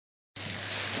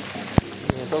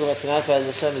talk about tonight by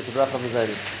Hashem is the bracha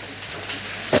Mizaynis.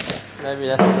 Maybe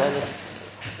that's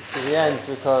Mizaynis to the end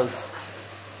because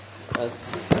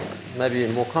it's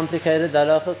maybe more complicated, the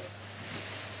halachas.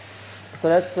 So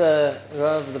let's go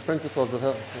over the principles of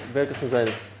Birkas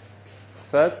Mizaynis.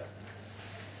 First,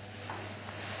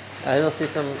 and we'll see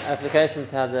some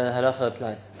applications how the halacha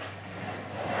applies.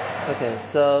 Okay,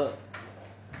 so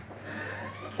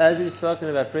as we've spoken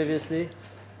about previously,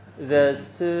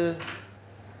 there's two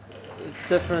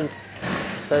different,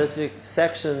 so to speak,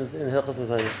 sections in Hilchos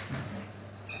Mizaynis.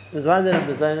 There's one din of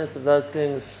Mizaynis of those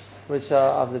things which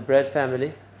are of the bread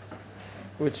family,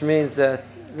 which means that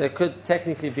there could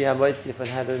technically be hamotzi if one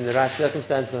had it in the right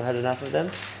circumstances or had enough of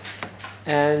them.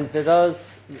 And there are those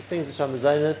things which are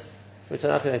Mizaynis which are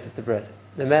not connected to bread.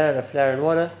 They made out of flour and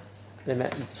water,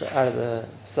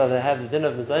 so they have the din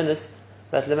of Mizaynis,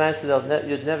 but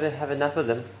you'd never have enough of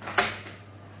them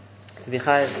to be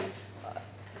chayav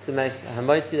to make a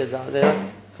hamotzi. They're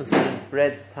not considered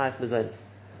bread type mezainis.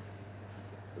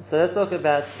 So let's talk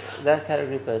about that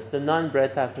category first, the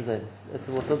non-bread type mezainis. It's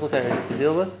a more simple category to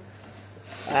deal with,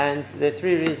 and there are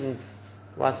three reasons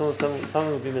why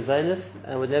someone would be mezainis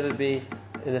and would never be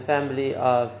in the family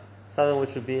of something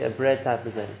which would be a bread type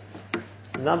mezainis.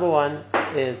 So number one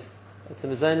is it's a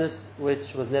mezainis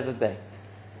which was never baked.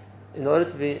 In order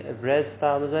to be a bread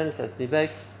style mezainis, it has to be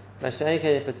baked.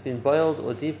 If it's been boiled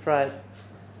or deep fried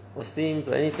or steamed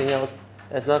or anything else,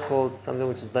 it's not called something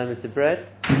which is limited to bread,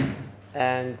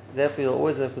 and therefore you'll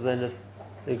always make mezainis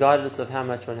regardless of how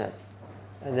much one has.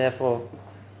 And therefore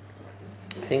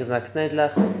things like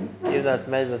knedlach, even though it's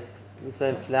made with the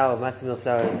same flour, matzah meal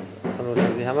flour as something which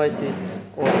would be hamotzi,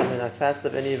 or something like pasta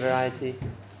of any variety,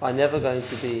 are never going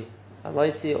to be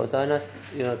hamotzi or donuts.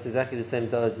 It's exactly the same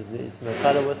dough as you use to make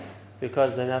challah with,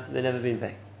 because they've never been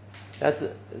baked. That's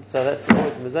always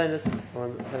a mezainis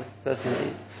when a person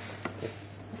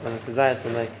when a kazayas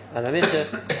will make alamicha.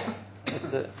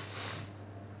 It's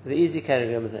the easy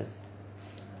category of mezainis.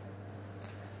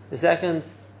 The second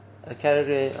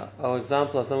category or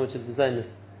example of something which is mezainis,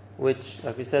 which,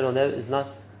 like we said, is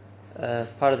not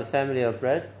part of the family of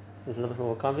bread. This is a little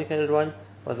more complicated one,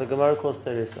 but the Gemara calls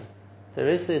teresa.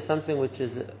 Teresa is something which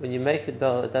is, when you make a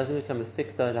dough, it doesn't become a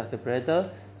thick dough like a bread dough.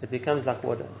 It becomes like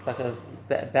water. It's like a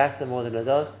batter more than a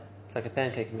dough. It's like a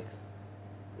pancake mix.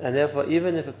 And therefore,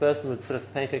 even if a person would put a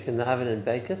pancake in the oven and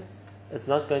bake it, it's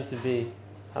not going to be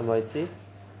hamotzi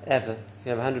ever. You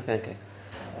have 100 pancakes.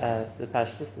 The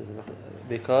pashtus is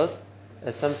because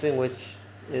it's something which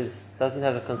doesn't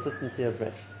have a consistency of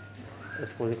bread.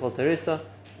 It's called teresa,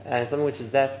 and something which is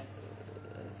that,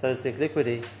 so to speak,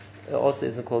 liquidy, also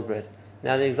isn't called bread.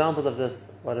 Now, the examples of this,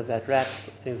 what about wraps,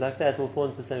 things like that, will fall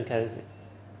into the same category.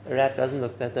 A wrap doesn't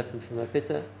look that different from a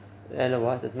pita, and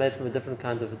what? It's made from a different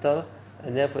kind of dough,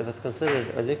 and therefore if it's considered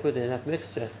a liquid enough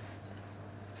mixture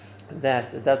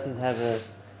that it doesn't have a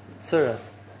tzura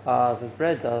of a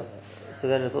bread dough, so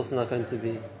then it's also not going to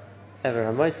be ever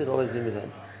hamotzi, it'll always be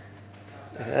mezainis.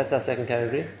 Okay, that's our second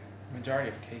category. The majority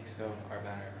of cakes, though, are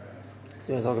batter.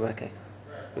 So we're going to talk about cakes.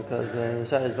 Because the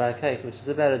shah is by a cake, which is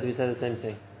a batter, do we say the same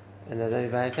thing? And then only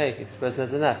by a cake, if the person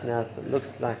has enough, now it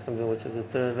looks like something which is a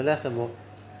tzura of a lechem,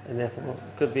 and therefore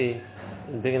it could be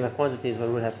in big enough quantities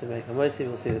one would have to make a motzi.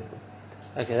 We'll see this thing.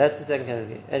 Okay, that's the second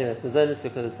category. Anyway, it's mezainis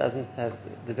because it doesn't have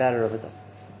the batter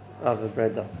of a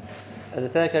bread dough. And the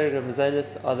third category of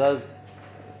mezainis are those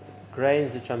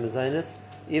grains which are mezainis,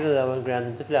 even though they weren't ground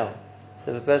into flour.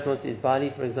 So if a person wants to eat barley,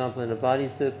 for example, in a barley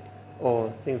soup, or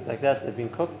things like that, they've been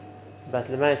cooked, but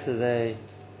lemaisa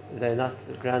they're not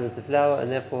ground into flour,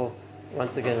 and therefore,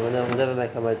 once again, we'll never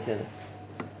make a motzi in it.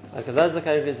 Okay, those are the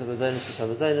categories of mezainis which are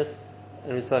mezainis,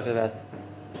 and we spoke about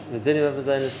the dinim of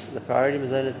mezainis, the priority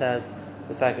mezainis has,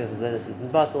 the fact that mezainis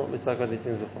isn't bottle. We spoke about these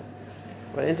things before.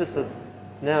 What interests us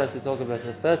now is to talk about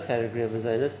the first category of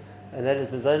mezainis, and that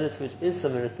is mezainis which is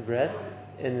similar to bread,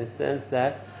 in the sense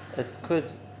that it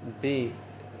could be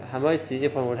hamotzi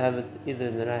if one would have it either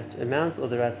in the right amount or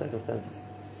the right circumstances.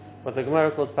 What the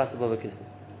Gemara calls possible b'kisnin.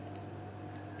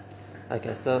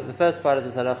 Okay, so the first part of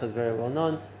this halacha is very well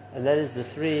known, and that is the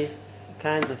three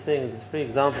kinds of things, the three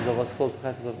examples of what's called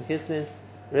possible b'kisnin.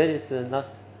 Really, it's not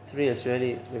three, it's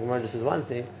really, the Gemara just says one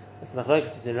thing. It's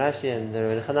machlokes between Rashi and the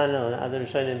Rebbe Chananel and other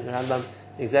Rishonim, Rambam,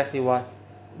 exactly what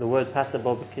the word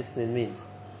possible b'kisnin means.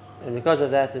 And because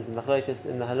of that, there's a machlokes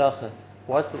in the halacha.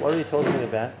 What are we talking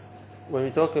about when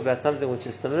we talk about something which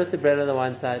is similar to bread on the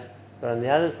one side, but on the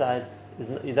other side,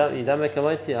 you don't make a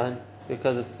motzi on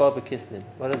because it's bo b'kisnin.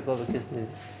 What does bo b'kisnin mean?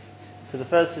 So the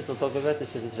first we'll talk about is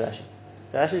Rashi.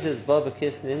 Rashi says bo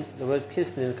b'kisnin. The word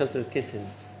kisnin comes from kisin.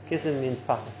 Kisin means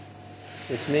pocket,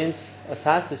 which means a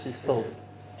pas which is filled.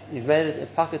 you've made it a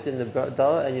pocket in the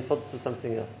dough and you filled it with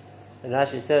something else. And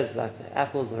Rashi says like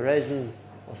apples or raisins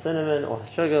or cinnamon or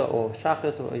sugar or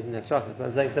chocolate, or you didn't have chocolate,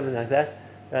 but something like that.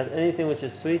 Right? Anything which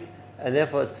is sweet and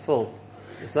therefore it's filled.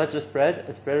 It's not just bread,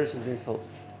 it's bread which has been filled.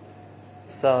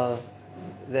 So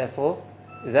therefore,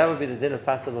 that would be the din of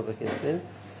Pasal B'Kisnin.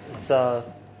 So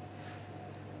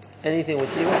anything which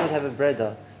even would have a bread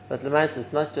dough, but Lamaisa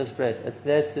it's not just bread, it's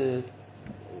there to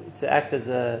act as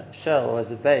a shell or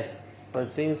as a base, but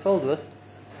it's being filled with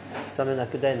something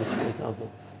like a Danish, for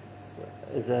example.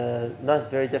 Is not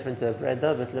very different to a bread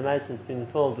dough, but Lamaisa it's being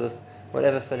filled with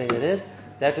whatever filling it is.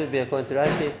 That would be, according to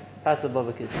Rashi, Pasal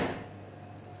B'Kisnin.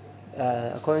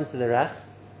 According to the Rach,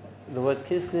 the word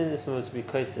kisnin is from to be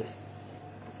koisis.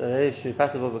 So it should be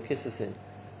Pasal B'Kisnin.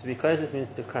 To be koisis means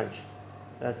to crunch.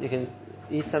 That you can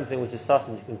eat something which is soft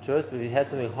and you can chew it, but if you have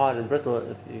something hard and brittle,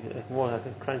 it's more like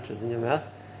it crunches in your mouth.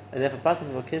 And therefore,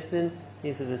 Pasal B'Kisnin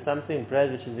means that there's something,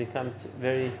 bread, which has become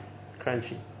very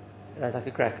crunchy, right, like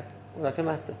a cracker, or like a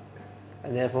matzah.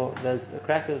 And therefore, there's the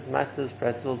crackers, matzahs,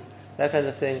 pretzels, that kind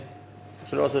of thing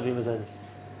should also be mazonos.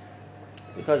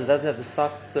 Because it doesn't have the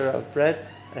soft syrup of bread,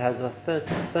 it has a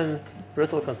thin,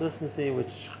 brittle consistency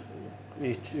which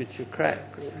you crack,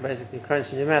 basically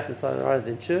crunch in your mouth rather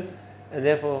than chew. And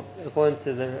therefore, according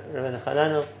to the Rabbeinu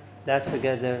Hananel, that's the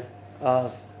gather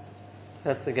of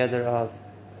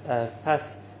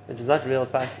pas, which is not real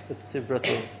pas, it's too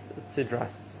brittle, it's too dry.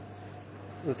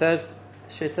 The third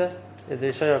shita is the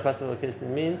Rishon of Pasal B'Kisnin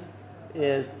means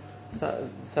is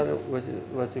something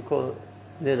what we call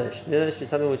nilosh. Nilosh is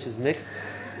something which is mixed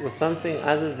with something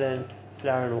other than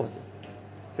flour and water.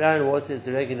 Flour and water is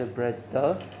the regular bread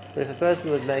dough, but if a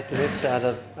person would make a mixture out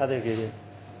of other ingredients,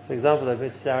 for example, they'd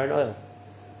mix flour and oil,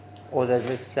 or they'd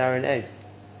mix flour and eggs,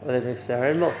 or they'd mix flour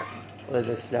and milk, or they'd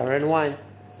mix flour and wine,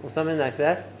 or something like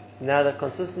that, so now the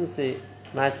consistency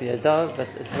might be a dough, but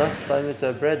it's not similar to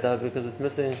a bread dough because it's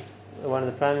missing one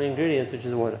of the primary ingredients, which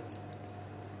is water.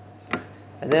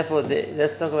 And therefore,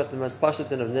 let's talk about the most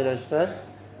pashut of nilosh first,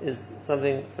 is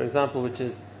something, for example, which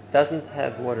doesn't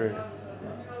have water in it.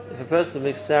 If a person will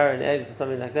mix flour and eggs or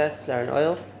something like that, flour and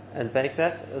oil, and bake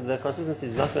that, the consistency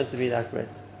is not going to be like bread.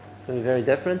 It's going to be very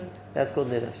different. That's called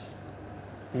nilosh.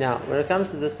 Now, when it comes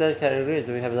to this third category,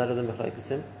 we have a lot of the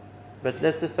mechlokesim, but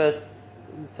let's first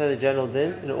say the general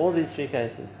din. In all these three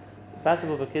cases, the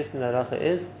Pasal B'Kisnin halacha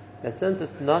is that since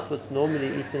it's not what's normally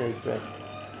eaten as bread,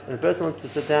 when a person wants to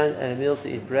sit down at a meal to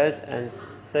eat bread and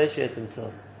satiate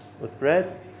themselves with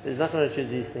bread, he's not going to choose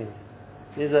these things.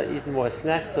 These are eaten more as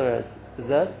snacks or as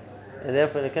desserts, and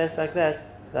therefore in a case like that,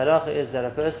 the halacha is that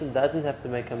a person doesn't have to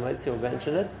make a motzi or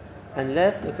mention it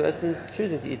unless a person is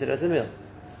choosing to eat it as a meal.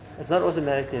 It's not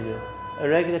automatically a meal. A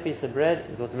regular piece of bread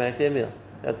is automatically a meal.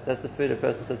 That's the food a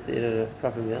person sits to eat at a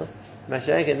proper meal.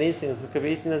 Mashayek and these things could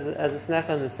be eaten as a snack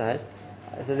on the side.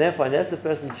 So therefore, unless a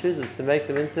person chooses to make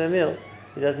them into a meal,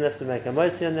 he doesn't have to make a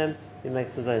motzi on them, he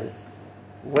makes mazonos.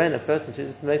 When a person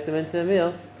chooses to make them into a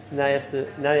meal, so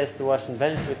now he has to wash and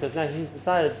bench because now he's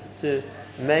decided to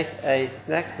make a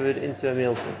snack food into a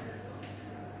meal food.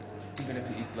 Even if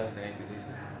he eats less than 8 days?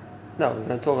 No, we're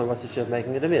going to talk about what's the issue of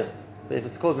making it a meal. But if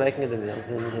it's called making it a meal,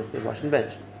 then he has to wash and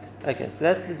bench. Okay,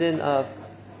 so that's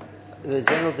the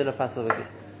general din of Pasal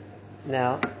B'Kisnin.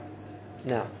 Now,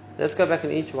 let's go back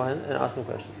in each one and ask some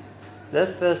questions. So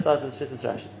let's first start with Shittas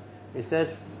Rashi. We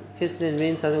said Kisnin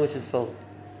means something which is filled.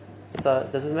 So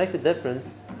does it make a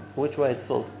difference which way it's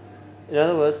filled? In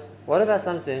other words, what about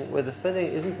something where the filling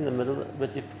isn't in the middle,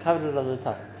 but you've covered it on the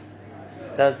top?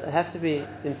 Does it have to be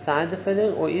inside the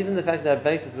filling, or even the fact that I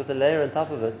baked it with a layer on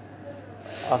top of it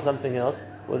of something else,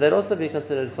 will that also be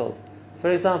considered filled? For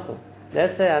example,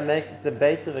 let's say I make the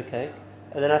base of a cake,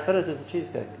 and then I fill it as a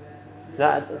cheesecake.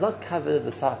 Now, it's not covered at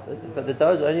the top, but the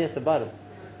dough is only at the bottom.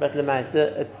 But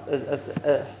l'maisa, it's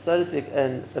so to speak,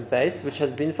 a base which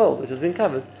has been filled, which has been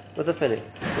covered with a filling.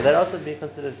 Will that also be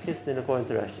considered kisnin according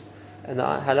to Rashi? And the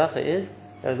halacha is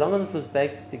that as long as it was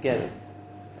baked together,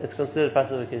 it's considered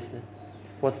Pasal B'Kisnin.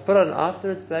 What's put on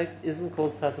after it's baked isn't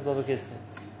called Pasal B'Kisnin.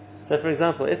 So, for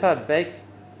example, if I bake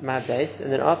my base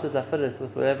and then afterwards I fill it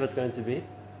with whatever it's going to be,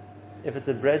 if it's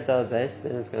a bread dough base,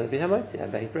 then it's going to be hamotzi. I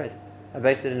baked bread. I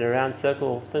baked it in a round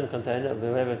circle, thin container,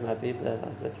 wherever it might be,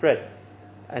 that's bread.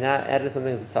 And I added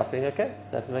something as a topping, okay,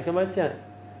 so I have to make a motzi on it.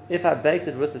 If I baked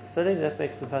it with its filling, that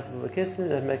makes the Pasal B'Kisnin,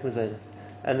 that makes mazonos.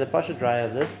 And the pasha dry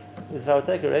of this is if I would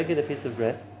take a regular piece of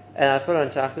bread and I put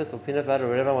on chocolate or peanut butter or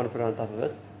whatever I want to put on top of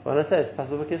it, so when I say it's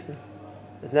Pasal B'Kisnin,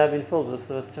 it's now been filled with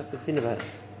chocolate peanut butter.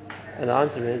 And the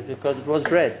answer is because it was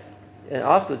bread. And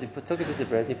afterwards you took a piece of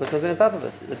bread and you put something on top of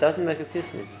it. It doesn't make a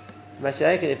kisnin.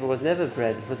 Masha'akin, if it was never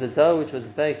bread, it was a dough which was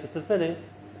baked with the filling,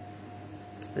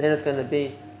 then it's going to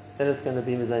be then it's going to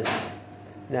be Mizaynis.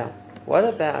 Now, what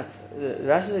about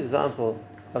Rashi's example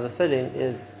of a filling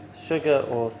is sugar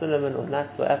or cinnamon or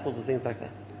nuts or apples or things like that.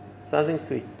 Something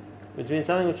sweet. Which means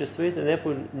something which is sweet and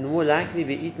therefore more likely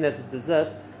be eaten as a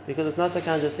dessert because it's not the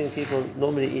kind of thing people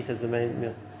normally eat as a main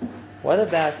meal. What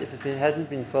about if it hadn't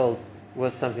been filled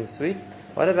with something sweet?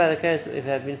 What about the case if it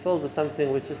had been filled with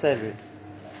something which is savory?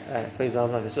 For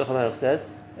example, like the Shulchan Aruch says,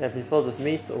 it had been filled with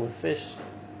meat or with fish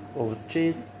or with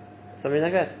cheese, something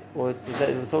like that. Or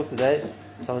today, we'll talk today,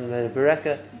 someone made a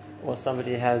bureka, or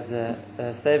somebody has a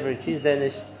savory cheese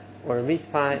Danish, or a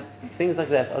meat pie, things like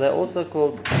that. Are they also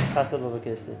called chassid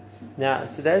b'kisnin? Now,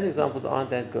 today's examples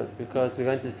aren't that good because we're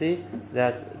going to see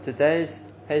that today's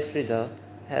pastry dough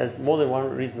has more than one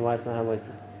reason why it's not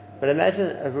hamotzi. But imagine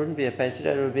it wouldn't be a pastry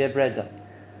dough; it would be a bread dough.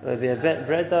 It would be a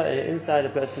bread dough, and inside a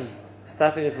person's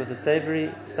stuffing it with a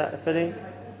savory filling.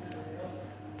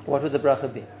 What would the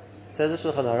bracha be? Says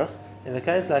the Shulchan Aruch. In a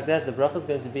case like that, the bracha is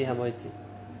going to be hamotzi.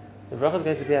 The bracha is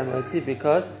going to be hamotzi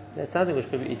because that's something which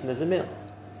could be eaten as a meal.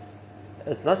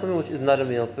 It's not something which is not a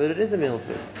meal food; it is a meal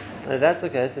food. And if that's the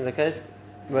case, in the case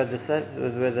where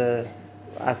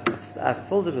I've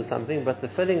filled it with something, but the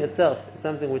filling itself is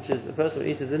something which is a person would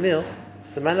eat as a meal.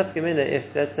 So man of Gemina,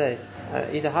 if let's say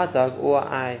I eat a hot dog or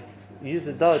I use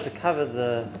the dough to cover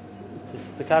the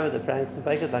pranks and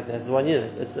bake it like that, it's one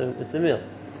unit. It's a meal,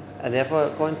 and therefore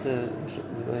according to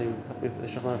the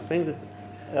Shulchan brings it,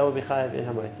 that will be chayav in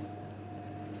hamotzi.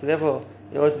 So therefore,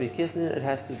 in order to be kisnin, it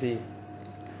has to be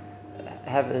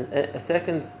have a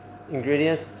second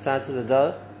ingredient besides the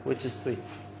dough, which is sweet.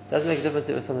 Doesn't make a difference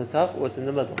if it's on the top or it's in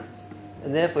the middle.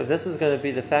 And therefore, if this was going to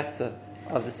be the factor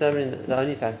of determining the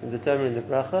only factor in determining the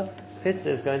bracha, pizza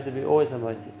is going to be always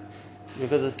hamotzi,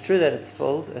 because it's true that it's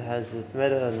filled, it has the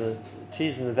tomato and the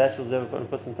cheese and the vegetables everyone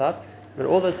puts on top, but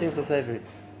all those things are savory.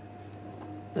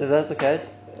 And if that's the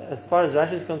case, as far as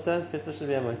Rashi is concerned, pizza should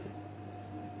be hamotzi.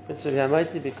 Pizza should be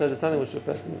hamotzi because it's something which a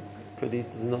person could eat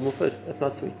as a normal food. It's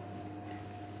not sweet.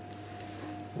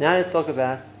 Now let's talk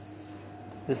about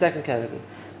the second category,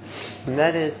 and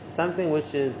that is something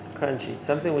which is crunchy,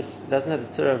 something which doesn't have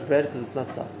the tzura of bread because it's not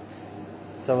soft.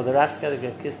 So with the Raf's category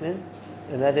of kisnin,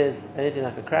 and that is anything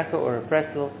like a cracker or a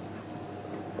pretzel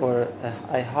or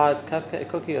a hard cupcake, a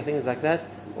cookie or things like that.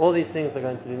 All these things are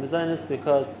going to be mizaynis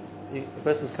because the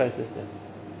person's processed them.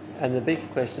 And the big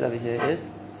question over here is,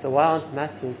 so why aren't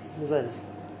matzahs mizaynis?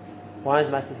 Why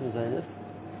aren't matzahs mizaynis?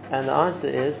 And the answer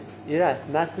is, you're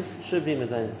right, matzahs should be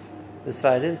mezainis. The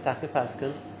Sfaradim, Taka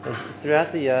Paskin,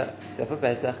 throughout the year, except for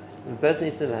Pesach, if a person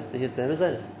eats a matzah, he'd say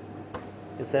mezainis.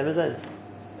 He'd say mezainis.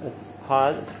 It's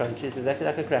hard, it's crunchy, it's exactly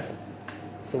like a cracker.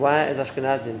 So why, as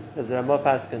Ashkenazim, does the Ramah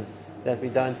Paskin that we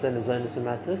don't say mezainis and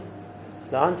matzahs?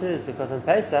 So the answer is because on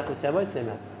Pesach we say hamotzi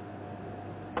matzahs.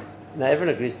 Now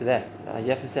everyone agrees to that. You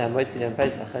have to say hamotzi on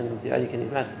Pesach and you only can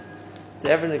eat matzahs. So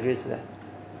everyone agrees to that.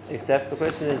 Except the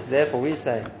question is, therefore we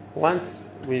say, once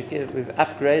we've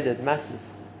upgraded matzahs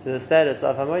to the status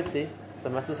of hamotzi, so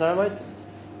matzahs are hamotzi.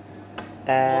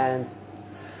 And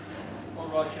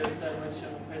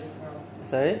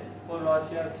sorry?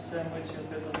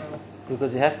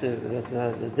 Because you have to,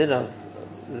 the dinner,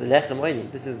 the lechem oini,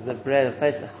 this is the bread of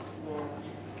Pesach.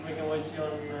 Make hamotzi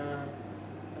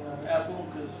on apple?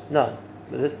 No,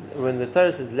 but this, when the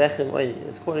Torah says lechem oini,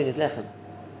 it's calling it lechem.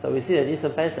 So we see that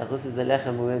Yisam Pesach, this is the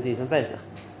lechem we went to Yisam Pesach.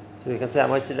 So we can say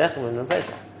hamotzi lechem when on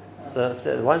Pesach.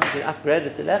 So once we upgrade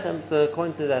it to lechem, so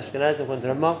according to the Ashkenazim, according to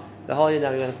Ramah, the whole year now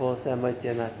we're going to call it hamotzi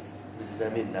and matzahs. Does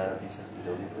that mean not on Pesach you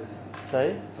don't eat this?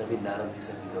 Sorry? Does that mean not on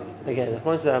Pesach you don't eat this? Again,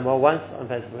 according to the Ramah, once on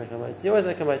Pesach we make hamotzi. You always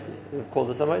make hamotzi. We call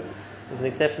this hamotzi. There's an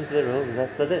exception to the rule, and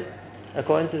that's the din.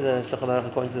 According to the Shulchan Aruch,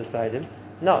 according to the Sfaradim,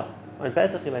 no. On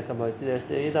Pesach you make hamotzi, the rest of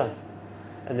the year you don't.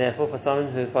 And therefore, for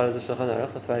someone who follows the Shulchan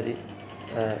Aruch, a Sfaradi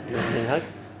minhag,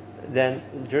 then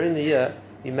during the year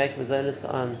you make mezainis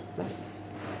on matzahs.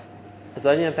 It's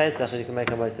only on Pesach that you can make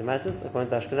hamotzi and matzahs. According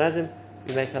to Ashkenazim,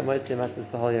 you make hamotzi and matzahs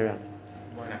the whole year round.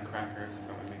 Why not crackers?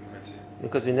 Don't we make hamotzi?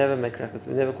 Because we never make crackers.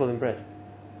 We never call them bread.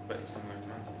 But it's similar to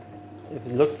matzah. If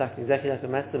it looks like exactly like a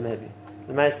matzah, maybe.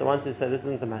 The matzah wants to say this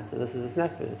isn't a matzah. This is a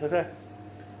snack food. It's okay.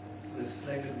 So there's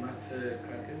flavored matzah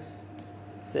crackers.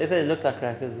 So if they look like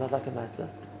crackers, not like a matzah,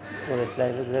 or they're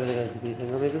flavored, whatever they're going to be, then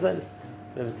they'll be mezainis.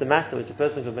 If it's a matzah which a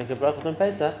person could make a bracha on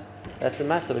Pesach, that's a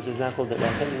matzah which is now called the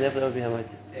lechem, and therefore it will be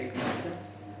hamotzi. Egg matzah.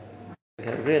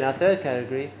 Category. And our third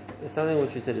category is something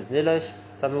which we said is nilosh,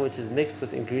 something which is mixed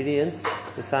with ingredients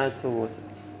besides for water.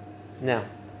 Now,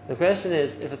 the question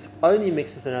is, if it's only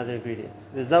mixed with another ingredient,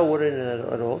 there's no water in it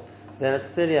at all, then it's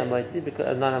clearly hamotzi,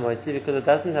 because not hamotzi, because it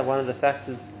doesn't have one of the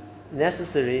factors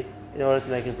necessary in order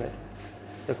to make a bread.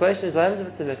 The question is, what happens if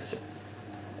it's a mixture?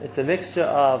 It's a mixture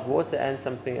of water and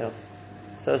something else.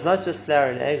 So it's not just flour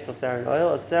and eggs or flour and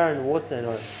oil, it's flour and water and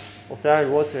oil, or flour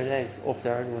and water and eggs, or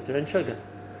flour and water and sugar,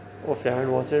 or flour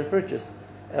and water and fruit juice.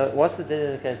 What's the din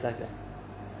in a case like that?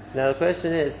 So now the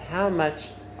question is, how much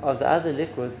of the other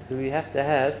liquid do we have to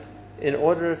have in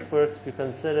order for it to be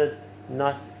considered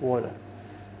not water?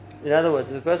 In other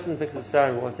words, if a person mixes flour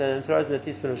and water and throws in a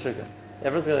teaspoon of sugar,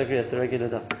 everyone's going to agree it's a regular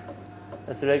dough.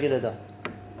 It's a regular dough.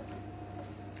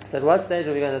 So at what stage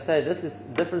are we going to say this is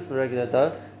different from regular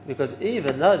dough? Because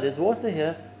even though there's water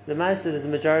here, the Maaseh is a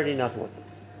majority not water.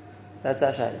 That's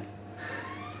our shayla.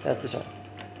 That's the shayla.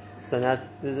 So now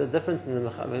there's a difference in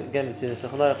again between the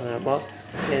Shulchan Aruch and the Ramah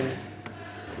in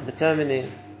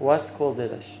determining what's called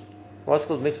lilush. What's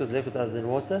called mixed with liquids other than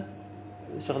water.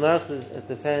 The Shulchan Aruch says it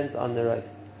depends on the roif.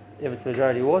 If it's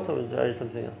majority water or majority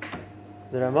something else.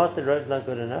 The Ramah said roif is not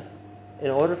good enough. In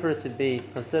order for it to be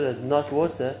considered not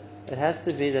water, it has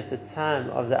to be that the time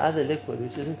of the other liquid,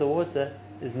 which isn't the water,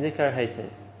 is nikar heitev.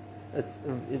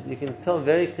 You can tell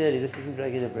very clearly this isn't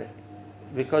regular bread,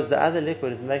 because the other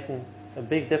liquid is making a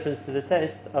big difference to the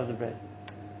taste of the bread.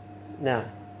 Now,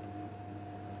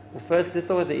 first let's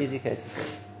talk about the easy cases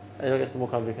first, and we'll get to the more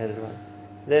complicated ones.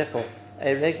 Therefore,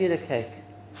 a regular cake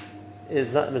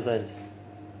is not mazonos.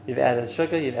 You've added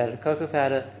sugar, you've added cocoa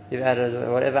powder, you've added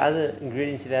whatever other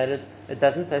ingredients you've added. It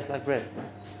doesn't taste like bread.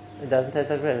 It doesn't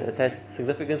taste like bread. It tastes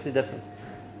significantly different.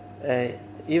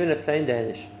 Even a plain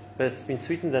Danish, but it's been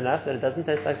sweetened enough that it doesn't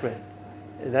taste like bread.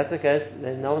 If that's the case,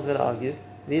 then no one's going to argue.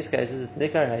 In these cases, it's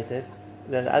nikar heitev.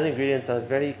 The other ingredients are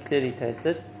very clearly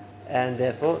tasted, and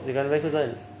therefore they're going to make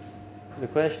mazonos. The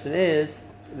question is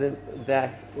that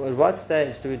at what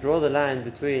stage do we draw the line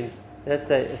between, let's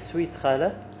say, a sweet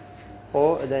challah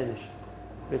or a Danish?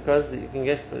 Because you can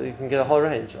get a whole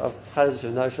range of challahs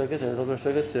with no sugar to a little bit of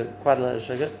sugar to quite a lot of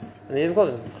sugar, and they even call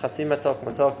them chatzi matok,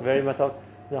 matok, very matok,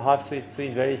 half sweet,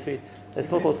 sweet, very sweet. They're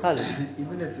still called challahs.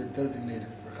 Even if they're designated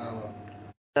for challah.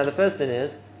 Now the first thing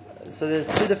is, so there's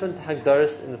two different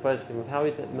hagdaros in the poskim of how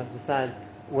we decide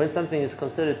when something is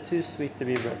considered too sweet to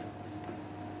be bread.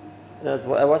 At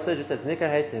what stage it says nikar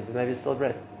heitev, but maybe it's still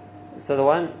bread. So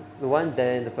the one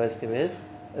day in the poskim is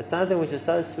it's something which is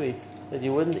so sweet that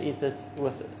you wouldn't eat it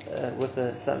with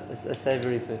a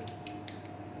savory food.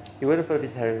 You wouldn't put a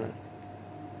piece of herring on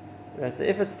it. Right? So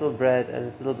if it's still bread and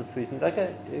it's a little bit sweetened,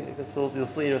 okay, you'll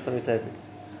still eat it with something savory,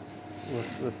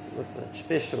 with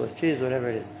fish or with cheese or whatever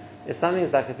it is. If something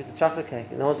is like a piece of chocolate cake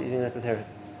and no one's eating that with herring,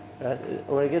 right?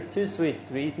 When it gets too sweet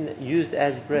to be used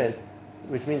as bread,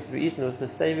 which means to be eaten with a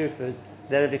savory food,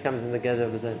 then it becomes in the gather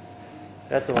of mazonos.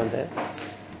 That's the one day.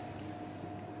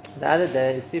 The other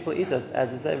day is people eat it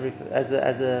as a savory food, as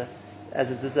a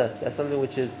dessert, as something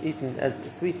which is eaten as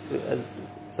sweet, as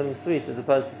something sweet, as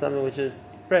opposed to something which is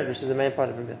bread, which is the main part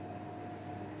of a meal.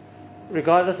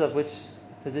 Regardless of which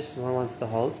position one wants to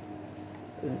hold,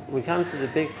 we come to the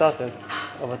big socket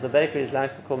of what the bakeries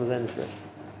like to call mazonos bread.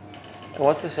 And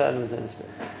what's the shayla in mazonos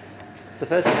bread? So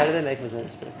first, how do they make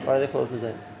mazonos bread? Why do they call it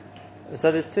mazonos?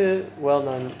 So there's two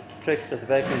well-known tricks that the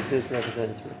bakeries do to make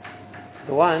mazonos bread.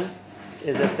 The one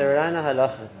is that they're relying on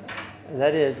halacha, and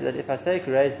that is that if I take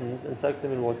raisins and soak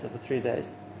them in water for 3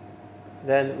 days,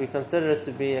 then we consider it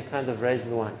to be a kind of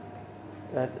raisin wine.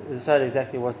 Right? We'll show you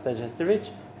exactly what stage it has to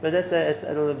reach, but let's say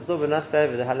it'll absorb enough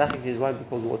flavor that halachically it won't be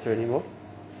called water anymore.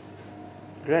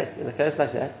 Great, in a case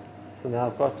like that, so now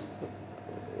I've got,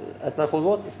 it's not called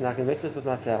water, so now I can mix it with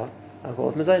my flour, I'll call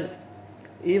it mazonos.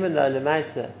 Even though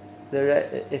lemaisa,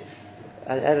 if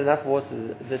I add enough water,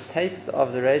 the taste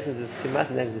of the raisins is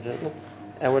kimat negligible,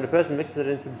 and when a person mixes it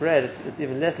into bread, it's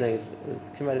even less negligible.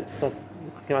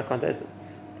 Kimat can't taste it.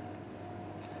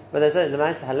 But they say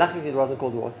lemaisa halachically it wasn't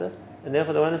called water, and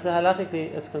therefore they want to say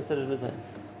halachically it's considered mazonos.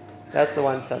 That's the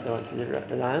one side they want to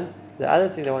rely on. The other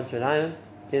thing they want to rely on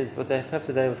is what they have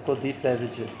today was called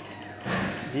deflavored juice.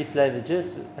 Deflavored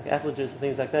juice, like apple juice and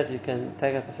things like that, you can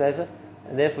take out the flavor,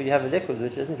 and therefore you have a liquid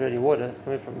which isn't really water, it's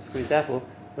coming from squeezed apple,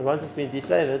 but once it's been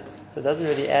deflavored, so it doesn't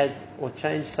really add or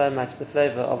change so much the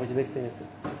flavor of what you're mixing it to.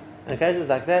 In cases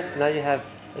like that, now you have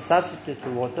a substitute to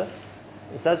water,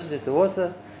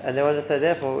 and they want to say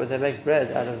therefore when they make bread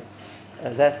out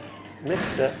of that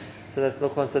mixture, so that's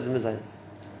not considered mazonos.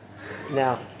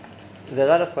 Now, there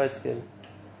are a lot of poskim,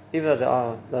 even though there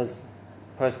are those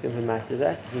poskim who might do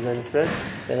that, it's mazonos bread,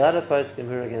 there are a lot of poskim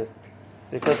who are against it.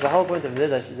 Because the whole point of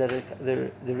lilush is that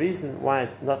the reason why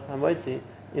it's not hamotzi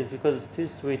is because it's too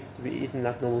sweet to be eaten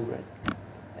like normal bread.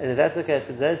 And if that's the case,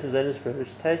 if there's mazonos bread,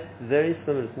 which tastes very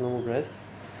similar to normal bread,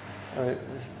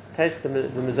 taste the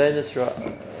mazonos,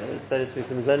 so to speak,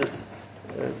 the mazonos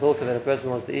bilka that a person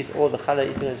wants to eat, or the challah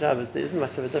eating on Shabbos, there isn't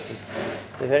much of a difference.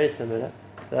 They're very similar.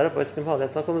 The other boys can hold.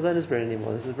 That's not called Mazonos bread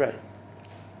anymore. This is bread.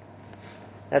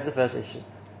 That's the first issue.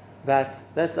 But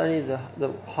that's only the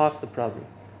half the problem.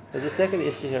 There's a second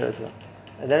issue here as well.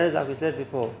 And that is, like we said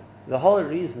before, the whole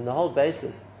reason, the whole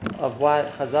basis of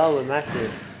why Chazal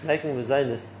were making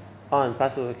Mazonos on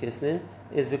Passover Kisnin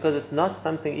is because it's not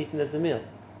something eaten as a meal.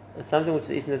 It's something which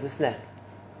is eaten as a snack.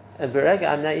 And Berega,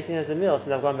 I'm now eating as a meal,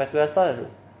 so I've gone back to where I started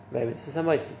with. Maybe this is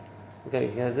Hamoitzi. I'm going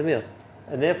to eat it as a meal.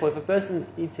 And therefore, if a person's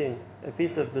eating a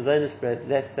piece of Mazonos bread,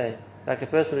 let's say, like a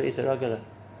person would eat a regular,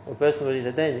 or a person would eat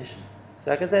a Danish,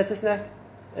 so I can say it's a snack.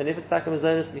 And if it's like a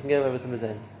Mazonos, you can get away with the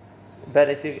Mazonos. But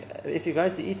if you're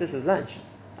going to eat this as lunch,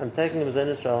 I'm taking a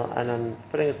Mazonos roll and I'm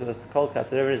putting it with cold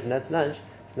cuts, whatever it is, and that's lunch,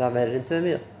 so now I've made it into a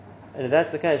meal. And if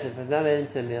that's the case, if I've now made it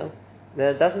into a meal,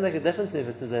 then it doesn't make a difference to me if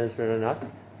it's Mazonos bread or not,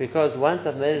 because once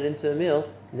I've made it into a meal,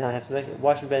 now I have to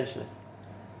wash and bench it.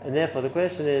 And therefore the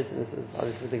question is, and this is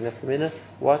obviously big enough for me,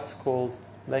 what's called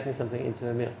making something into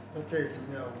a meal? Let's say it's a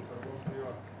meal, we put it both for you.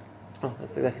 Oh,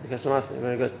 that's exactly the question I'm asking.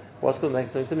 Very good. What's called making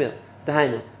something into a meal?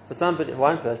 Dahainu. For somebody,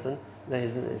 one person,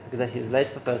 he's late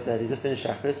for first aid, he just finished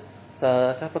chakras, so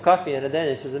a cup of coffee and a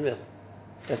Danish is a meal.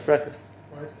 That's breakfast.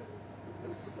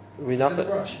 We're not.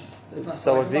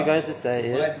 So what we're going to say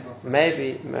is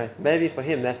maybe for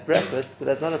him that's breakfast, but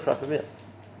that's not a proper meal.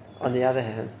 On the other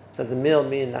hand, does a meal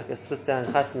mean like a sit down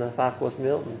chassan, a 5-course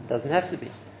meal? It doesn't have to be.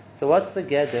 So what's the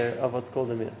gather of what's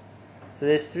called a meal? So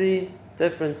there are three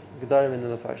different gedarim in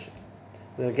the Mefarshim.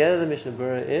 The gather of the Mishnah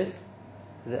Berurah is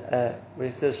when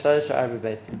it says shalosh arba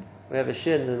beitzim. We have a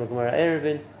shir in the Gemara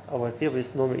Eruvin of what people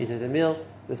used to normally eat at a meal,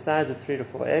 the size of 3 to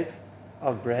 4 eggs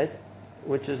of bread,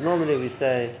 which is normally we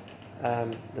say,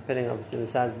 depending obviously on the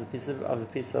size of the piece of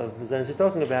mazonos we're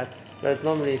talking about, but it's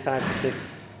normally 5 to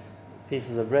 6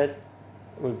 pieces of bread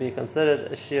would be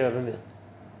considered a share of a meal.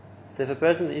 So if a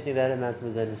person is eating that amount of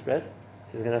mazonos bread,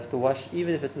 so he's going to have to wash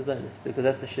even if it's mazonos, because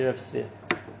that's the share of sphere.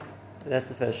 That's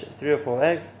the first share. 3 or 4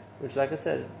 eggs, which like I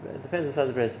said, it depends on the size of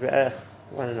the bread. So if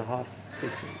 1.5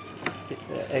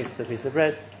 eggs to a piece of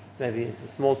bread, maybe it's a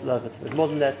small loaf, it's a bit more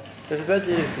than that. But if a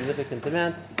person is eating a significant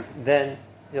amount, then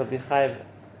he'll be chayav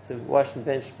to wash and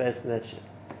bench based on that share.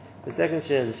 The second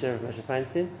share is the share of Moshe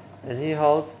Feinstein, and he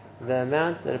holds the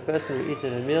amount that a person will eat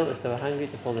in a meal if they were hungry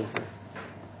to fill themselves.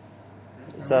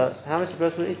 So how much a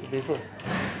person will eat to be full?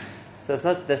 So it's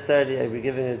not necessarily we're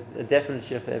giving a definite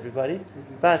share for everybody,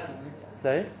 but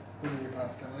sorry? Who do you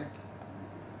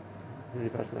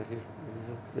pass like?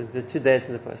 The 2 days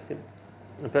in the poskim,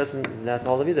 a person is allowed to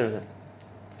hold of either of them.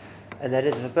 And that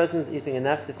is, if a person is eating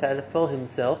enough to fill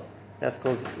himself, that's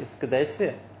called kedei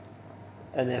sphere.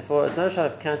 And therefore, it's not a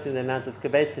shot of counting the amount of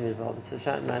kibbeitzim involved, it's a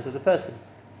shot amount of the person.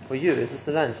 For you, it's just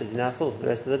a lunch that you're now full for the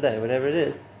rest of the day, whatever it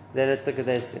is, then it's a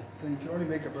kedei sphere. So you can only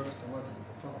make a breakfast on wasn't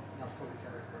if you're not full, you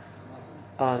can't make a breakfast on wasn't.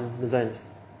 On mazonos.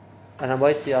 And I'm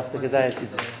waiting after kedais,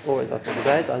 always after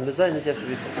kedais, on mazonos you have to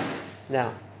be full.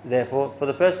 Now, therefore, for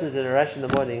the person who's in a rush in the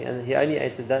morning and he only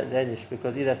ate a Danish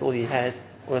because either that's all he had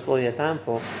or that's all he had time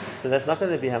for, so that's not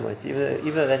going to be hamotzi,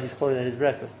 even though that he's calling it his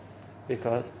breakfast,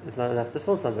 because it's not enough to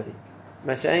fill somebody.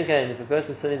 Masha'en kain, if a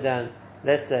person's sitting down,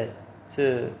 let's say,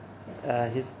 to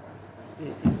he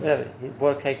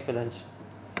bought a cake for lunch,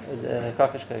 a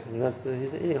cockish cake, and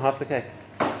he's eating half the cake.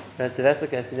 Right, so that's the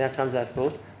case, he now comes out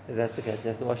full. If that's the case, you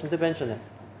have to wash and to bench on that.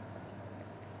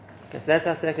 Okay, so that's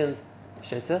our second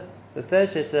shita. The third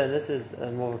shita, and this is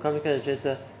more of a complicated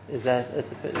shita, is that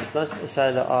it's not a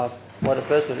shayla of what a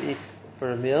person would eat for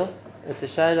a meal. It's a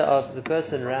shayla of the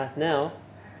person right now,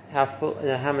 how full,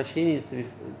 how much he needs to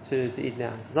eat now.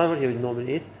 So it's not what he would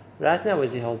normally eat. Right now, what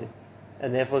is he holding?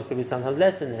 And therefore, it could be sometimes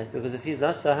less than that, because if he's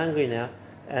not so hungry now,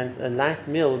 and a light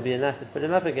meal would be enough to fill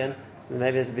him up again, so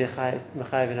maybe it would be a chayav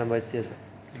in Hamotzi as well.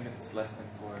 Even if it's less than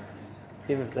 4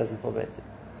 Even if it's less than 4 beitzim.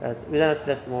 Right? We don't know if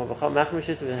that's more of a machmir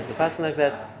shita, we don't have to pass like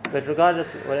that, but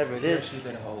regardless, whatever it is. Is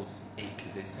there a that holds 8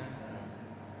 kazaysim?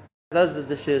 Those are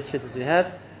the shittas we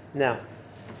have. Now,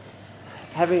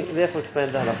 having therefore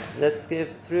explained that, let's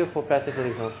give 3 or 4 practical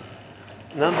examples.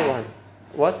 Number 1,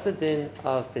 what's the din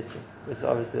of pizza? Which is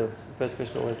obviously the first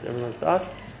question everyone wants to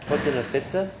ask. What's the din of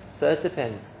pizza? So it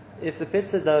depends. If the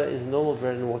pizza dough is normal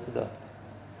bread and water dough,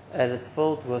 and it's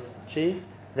filled with cheese,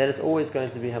 then it's always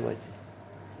going to be hamotzi.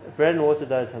 Bread and water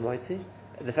dough is hamotzi.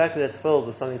 The fact that it's filled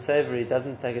with something savory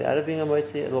doesn't take it out of being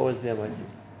hamotzi, it'll always be hamotzi.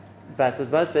 But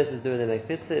what most places do when they make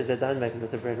pizza is they don't make it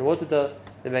with a bread and water dough,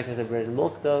 they make it with a bread and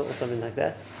milk dough or something like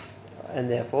that. And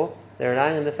therefore, they're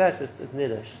relying on the fact that it's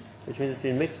nidosh, which means it's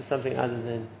been mixed with something other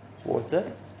than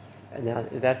water. And now,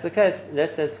 if that's the case,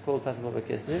 let's say it's called passover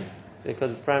kisnin,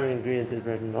 because its primary ingredient is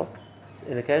bread and milk.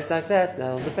 In a case like that,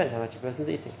 now it'll depend how much a person's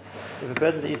eating. If a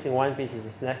person's eating 1 piece as a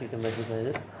snack, you can make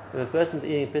mazonos. If a person's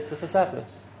eating pizza for supper,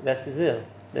 that's his meal.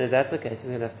 Then if that's the case, he's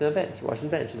going to have to wash and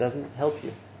bench. It doesn't help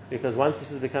you, because once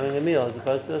this is becoming a meal as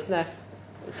opposed to a snack,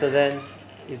 so then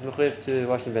he's mechuyev to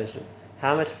wash and bench it.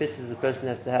 How much pizza does a person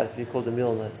have to be called a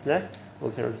meal and not a snack?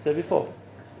 We can said before.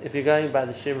 If you're going by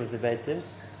the shir of the beitzim,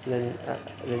 so then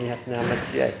you have to know how much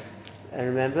you ate. And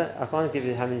remember, I can't give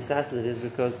you how many sizes it is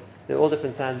because they're all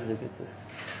different sizes of pizzas.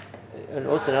 And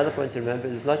also another point to remember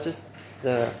is not just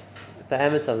the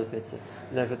diameter of the pizza.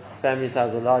 If it's family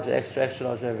size or large or extra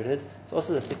large, whatever it is, it's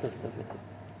also the thickness of the pizza.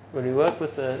 When we work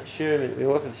with the shir, we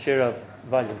work with the shir of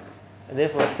volume. And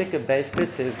therefore a thicker base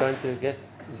pizza is going to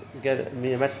get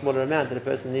a much smaller amount that a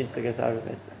person needs to get to Arva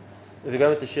pizza. If you go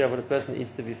with the shir of what a person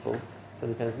eats to be full, so it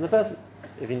depends on the person.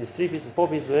 If he needs 3 pieces, 4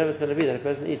 pieces, whatever it's going to be that a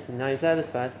person eats, and now he's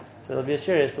satisfied, so there'll be a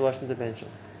shir to wash into bench.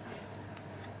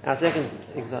 Our second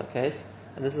case,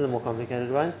 and this is a more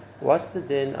complicated one, what's the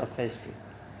din of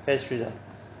pastry dough?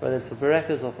 Whether it's for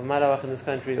burekas or for malawach in this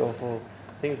country or for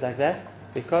things like that,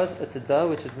 because it's a dough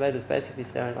which is made with basically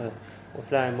flour and oil, or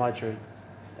flour and margarine.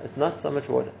 It's not so much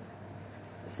water.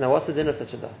 So now what's the din of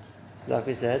such a dough? So like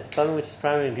we said, something which is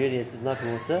primary ingredient is not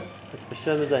water, it's for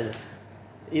sure mazonos.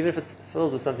 Even if it's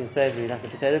filled with something savory, like a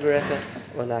potato bureka,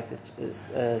 or like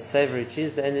a savory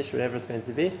cheese danish, whatever it's going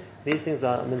to be, these things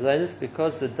are mazonos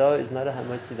because the dough is not a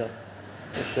hamotzi dough.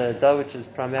 It's a dough which is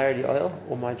primarily oil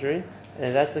or margarine, and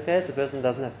if that's the case, the person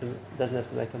doesn't have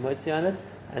to make a motzi on it,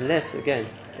 unless again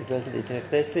the person's eating a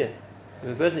k'tei sfir. If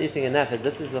a person eating a napad,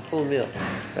 this is a full meal,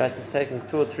 right? It's taking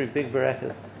 2 or 3 big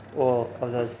burekas, or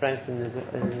of those franks in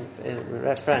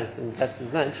wrapped franks, and that's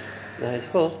his lunch. Now he's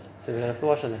full, so we're going to have to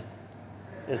wash on that.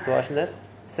 He has to wash on that.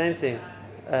 Same thing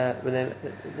when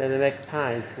they make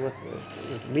pies with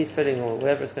meat filling or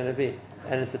whatever it's going to be,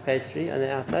 and it's a pastry on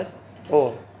the outside,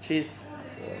 or cheese.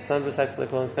 Some of the they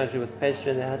call in this country with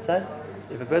pastry on the outside.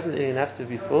 If a person is eating enough to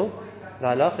be full, the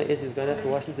halacha is he's going to have to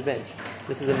wash into bench.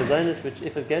 This is a mazonos which,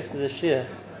 if it gets to the shear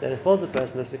that it fills the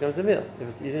person, this becomes a meal. If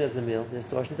it's eating as a meal, he has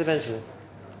to wash into bench in it.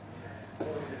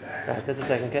 Right, that's the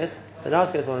second case. The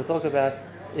last case I want to talk about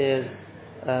is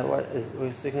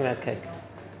we're speaking about cake.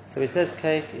 So we said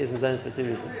cake is mazonos for 2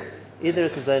 reasons. Either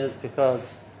it's mazonos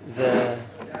because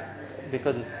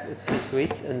it's too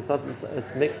sweet and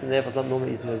it's mixed and therefore it's not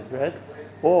normally eaten as bread,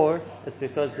 or it's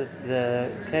because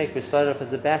the cake which started off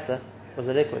as a batter was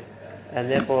a liquid and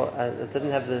therefore it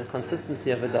didn't have the consistency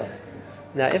of a dough.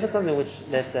 Now if it's something which,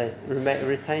 let's say,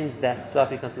 retains that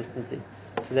fluffy consistency,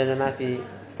 so then it might be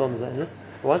still mazonos.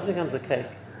 But once it becomes a cake,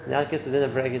 now it gets a din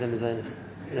of regular mazonos.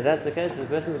 And if that's the case, if a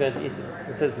person is going to eat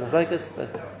it, so it's machlokes,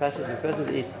 but precious, if a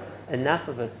person eats enough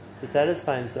of it to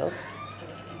satisfy himself,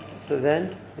 so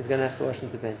then he's going to have to wash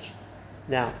into bench.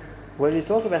 Now, when we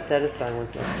talk about satisfying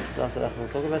oneself, this is the last that we'll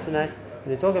talk about tonight.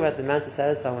 When we talk about the amount to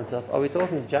satisfy oneself, are we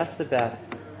talking just about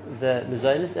the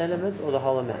mazonos element or the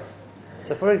whole amount?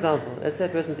 So, for example, let's say a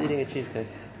person's eating a cheesecake.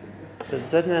 So there's a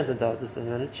certain amount of dough, there's a certain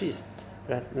amount of cheese.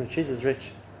 Right? And the cheese is rich.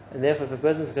 And therefore, if a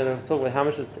person's going to talk about how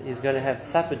much he's going to have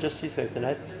supper just cheesecake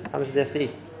tonight, how much does he have to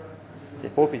eat? Say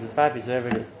 4 pieces, 5 pieces, whatever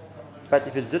it is. But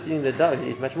if it's just eating the dough,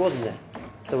 you eat much more than that.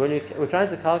 So when we're trying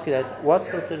to calculate what's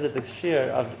considered the shear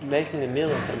of making a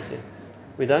meal or something,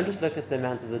 we don't just look at the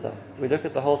amount of the dough. We look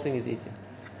at the whole thing he's eating.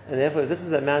 And therefore, if this is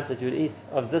the amount that you would eat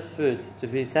of this food to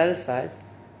be satisfied,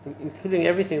 including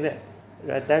everything there,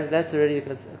 right? That's already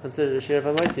considered a shear of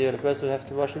a motzi, or the person would have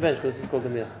to wash the bench because this is called a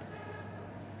meal.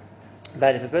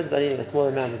 But if a person is only eating a small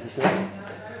amount as a snack,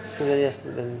 so then yes,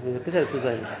 then we consider it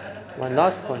mazonos. One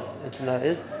last point to know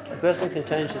is a person can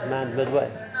change his mind midway,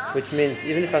 which means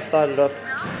even if I started off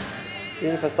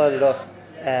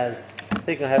as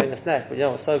thinking of having a snack, but it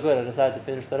was so good I decided to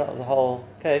finish the whole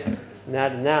cake.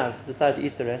 Now I've decided to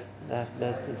eat the rest.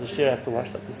 It's a shear I have to wash.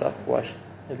 I have to stop, wash,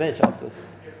 and bench afterwards.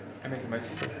 And make a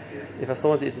motzi. If I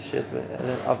still want to eat the shear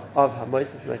of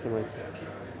hamotzi, to make a motzi.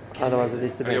 Otherwise, at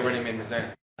least the bench. You already made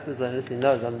mazonos. Mazonos, he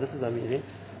knows this is what I'm eating,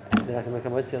 then I can make a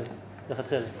motzi on the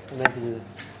chatchil. I'm meant to do that.